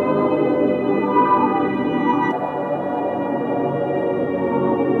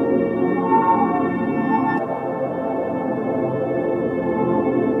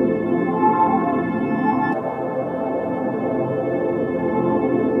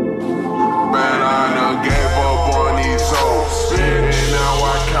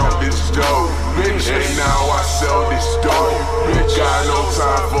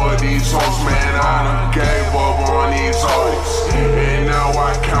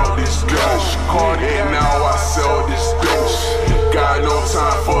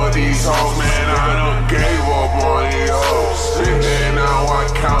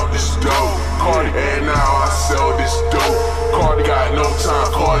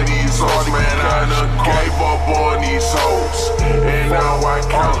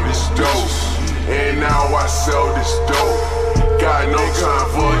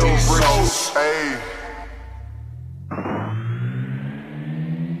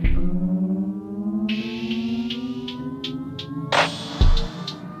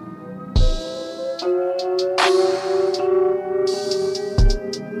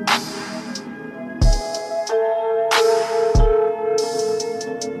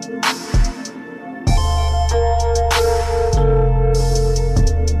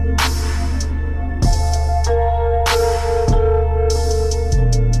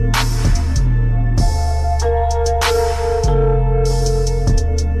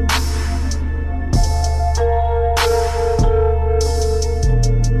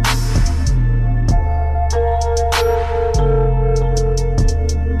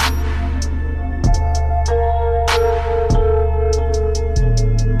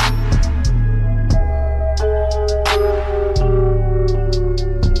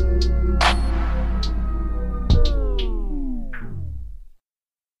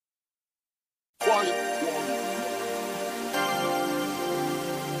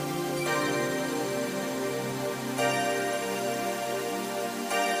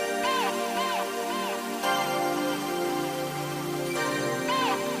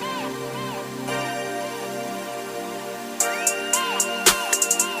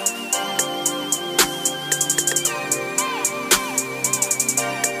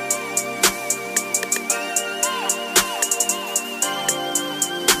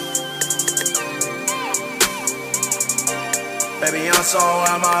 Baby, I'm so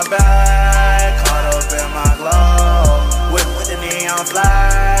on my back, caught up in my glow. Whip with the neon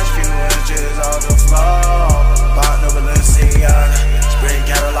flash, few inches off the floor. Bought new Balenciaga, spring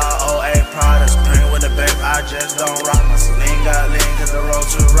Cadillac, 08 Prada. Spring with the babe, I just don't rock. My sling got lean, cause the road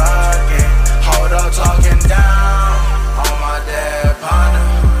too rocky. Hold up, talking down on my dead partner.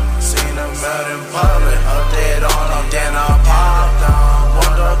 Seen them melt in public, update on them, then I pop down.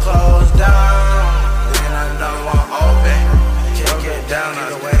 One door closed down, then another one open. Kick it down,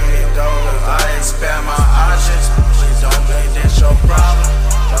 the way it goes. I expand my options. Please don't make this your problem.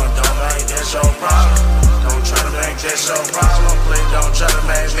 Don't make this your problem. Don't try to make this your problem. Please don't try to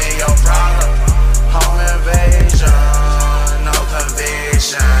make me your problem. Home invasion, no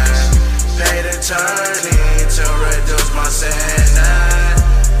conviction. Paid attorney to reduce my sentence.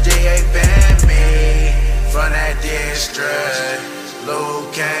 DA banned me from that district.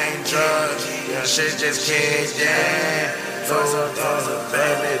 Luke can't judge, yeah, shit just kicked in.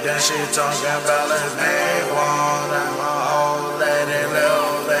 Baby, then she talking about let's make one. That my old lady,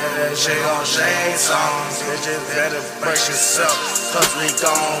 little lady, she gon' shade songs. Bitches better brace yourself, cause we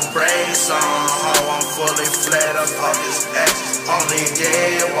gon' break some. Oh, I'm fully flat up off this ex, only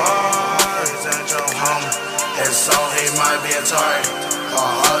did one. This ain't your homie, if so he might be a target.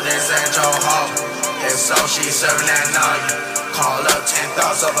 Oh, this ain't your homie, if so she serving that nugget. Call up 10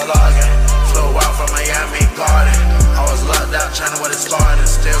 thoughts of a login. Flew out from Miami Garden. I was locked out trying to what it started.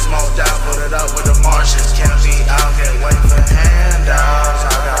 Still smoked out, put it up with the Martians. Can't be out here waiting for handouts.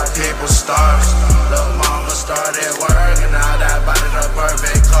 I got people starving. Little mama started working. Now that body the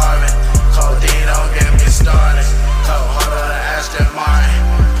perfect carving. Codeine don't get me started. Cold harder than Aston Martin.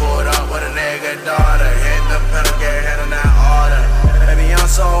 Pulled up with a nigga daughter. Hit the pedal, get hit in that order. Baby, I'm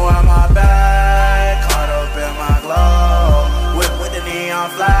so on my back. Caught up in my glow. Whip with the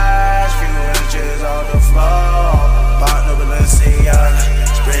neon flash. Few inches off the floor. Bought new Balenciaga,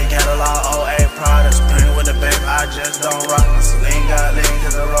 spring Cadillac, 08 Prada. Spring with the babe, I just don't rock. My sling got lean,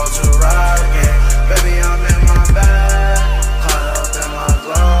 cause the road too rocky. Baby, I'm in my bag, caught up in my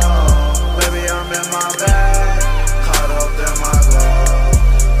glow. Baby, I'm in my bag, caught up in my glow.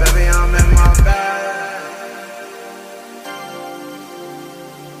 Baby, I'm in my bag.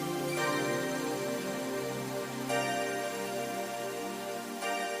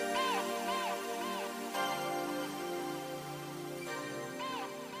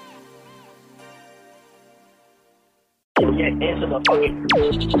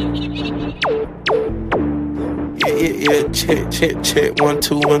 Yeah, check, 1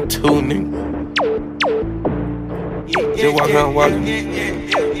 2 1 2, nigga. Just walk around walking.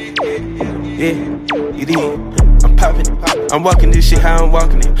 Yeah, it is. I'm popping it. I'm walking this shit how I'm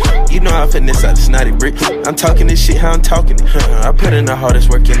walking it. You know I finesse out the snotty brick. I'm talking this shit how I'm talking it. I put in the hardest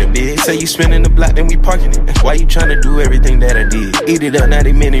work in the bid. Say you spinning the block, then we parking it. Why you tryna do everything that I did? Eat it up, now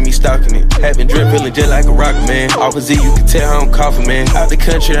they meaning me stalking it. Having drip feeling just like a rock, man. Opposite, you can tell how I'm coughing, man. Out the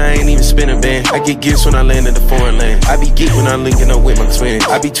country, I ain't even spin a band. I get gifts when I land in the foreign land. I be geek when I'm linking up with my twins.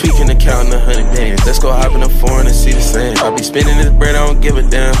 I be tweaking and counting 100 bands. Let's go hop in the foreign and see the sand. I be spinning this bread, I don't give a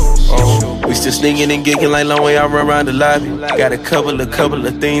damn. Oh, we still sneaking and gigging like long way I run around the lobby. Got a couple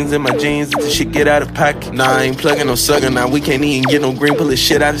of things in my jeans that the shit get out of pocket. Nah, I ain't plugging no sucker. Now we can't even get no green, pull this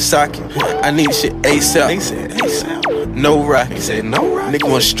shit out of socket. I need shit ASAP. They said ASAP. No rock. He said no rock. Nigga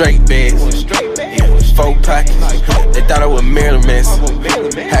want straight bags. Yeah, 4 pockets. They thought I was Marilyn Manson.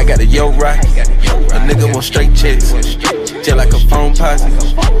 I got a yo rock. A nigga want straight checks. Just like a phone posse.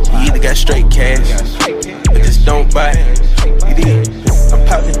 You either got straight cash, but just don't buy it. You did. I'm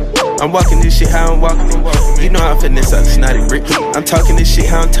popping. I'm walking this shit how I'm walking it. You know I finesse out the snotty brick. I'm talking this shit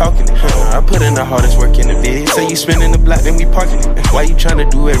how I'm talking it. I put in the hardest work in the bid. Say you spinning the block, then we parking it. Why you tryna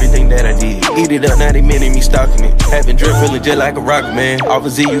do everything that I did? Eat it up, now they meaning me stalking it. Having drip feeling just like a rock, man.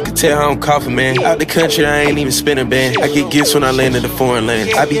 Opposite, you can tell how I'm coughing, man. Out the country, I ain't even spin a band. I get gifts when I land in the foreign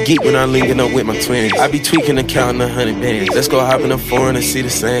land. I be geek when I'm linking up with my twins. I be tweaking and counting 100 bands. Let's go hop in the foreign and see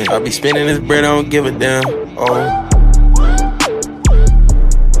the sand. I be spinning this bread, I don't give a damn. Oh.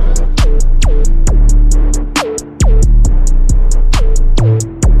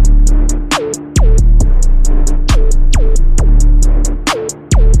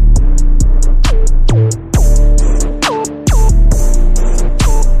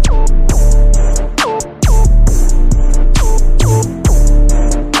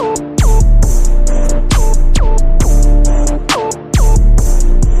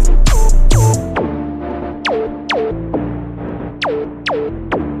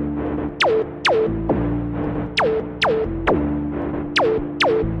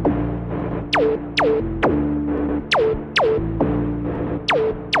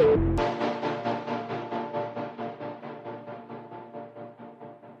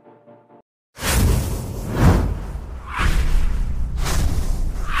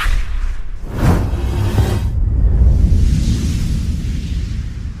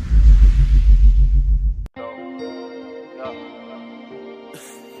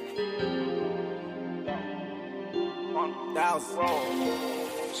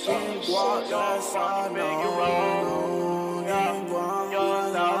 Walk, yes, I know.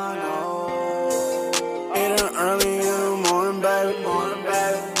 Yes, I know. Get up early in the morning, baby.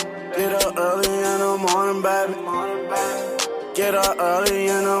 Get up early in the morning, baby. Get up early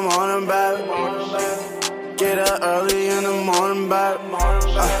in the morning, baby. Get up early in the morning, baby.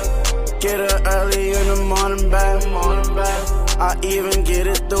 Get up early in the morning, baby. I even get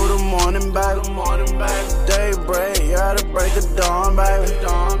it through the morning, baby. Daybreak, yeah, the break of dawn, baby.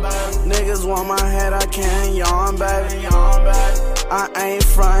 Niggas want my head, I can't yawn, baby. I ain't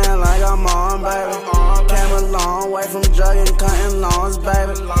frontin' like I'm on, baby. Came a long way from jugging, cutting lawns,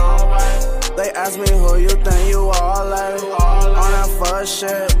 baby. They ask me who you think you are, lady. On that first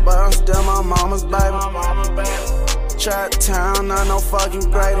shit, but I'm still my mama's baby. Chat town, not no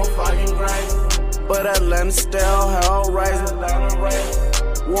fucking Grady. But Atlanta still hell raising.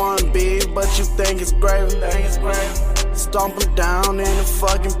 One beef, but you think it's gravy. Stomp 'em down in the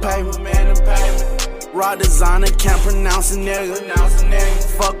fucking pavement. Raw designer, can't pronounce a nigga.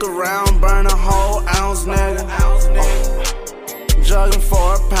 Fuck around, burn a whole ounce, nigga. Jugging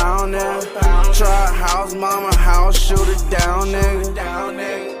for a pound, nigga. Try a house, mama house, shoot it down, nigga.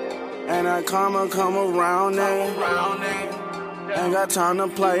 And I come around, nigga. Ain't got time to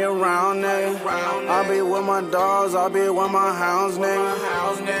play around, nigga. I be with my dogs, I be with my hounds,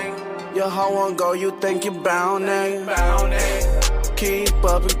 nigga. Your hoe won't go, you think you bound, nigga. Keep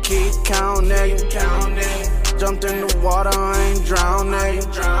up and keep count, nigga. Jumped in the water, I ain't drown, nigga.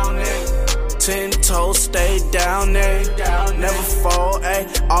 10 toes, stay down, nigga. Never fold, ayy.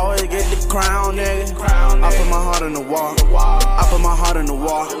 Always get the crown, nigga. I put my heart in the wall. I put my heart in the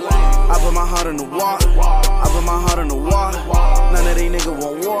wall. I put my heart in the wall. I put my heart in the wall. None of these niggas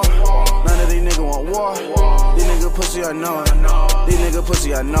want war. None of these niggas want war. These niggas pussy, I know it. These niggas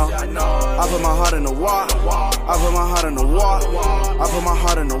pussy, I know. I put my heart in the wall. I put my heart in the wall. I put my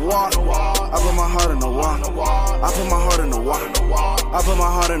heart in the wall. I put my heart in the wall. I put my heart in the wall. I put my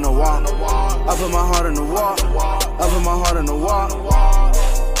heart in the wall. I put my heart in the wall. I put my heart in the wall.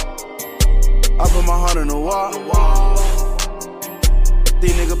 I put my heart in the wall.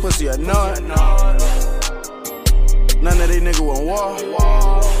 These niggas pussy, I know it. None of these niggas want war.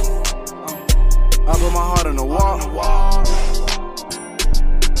 I put my heart in the wall.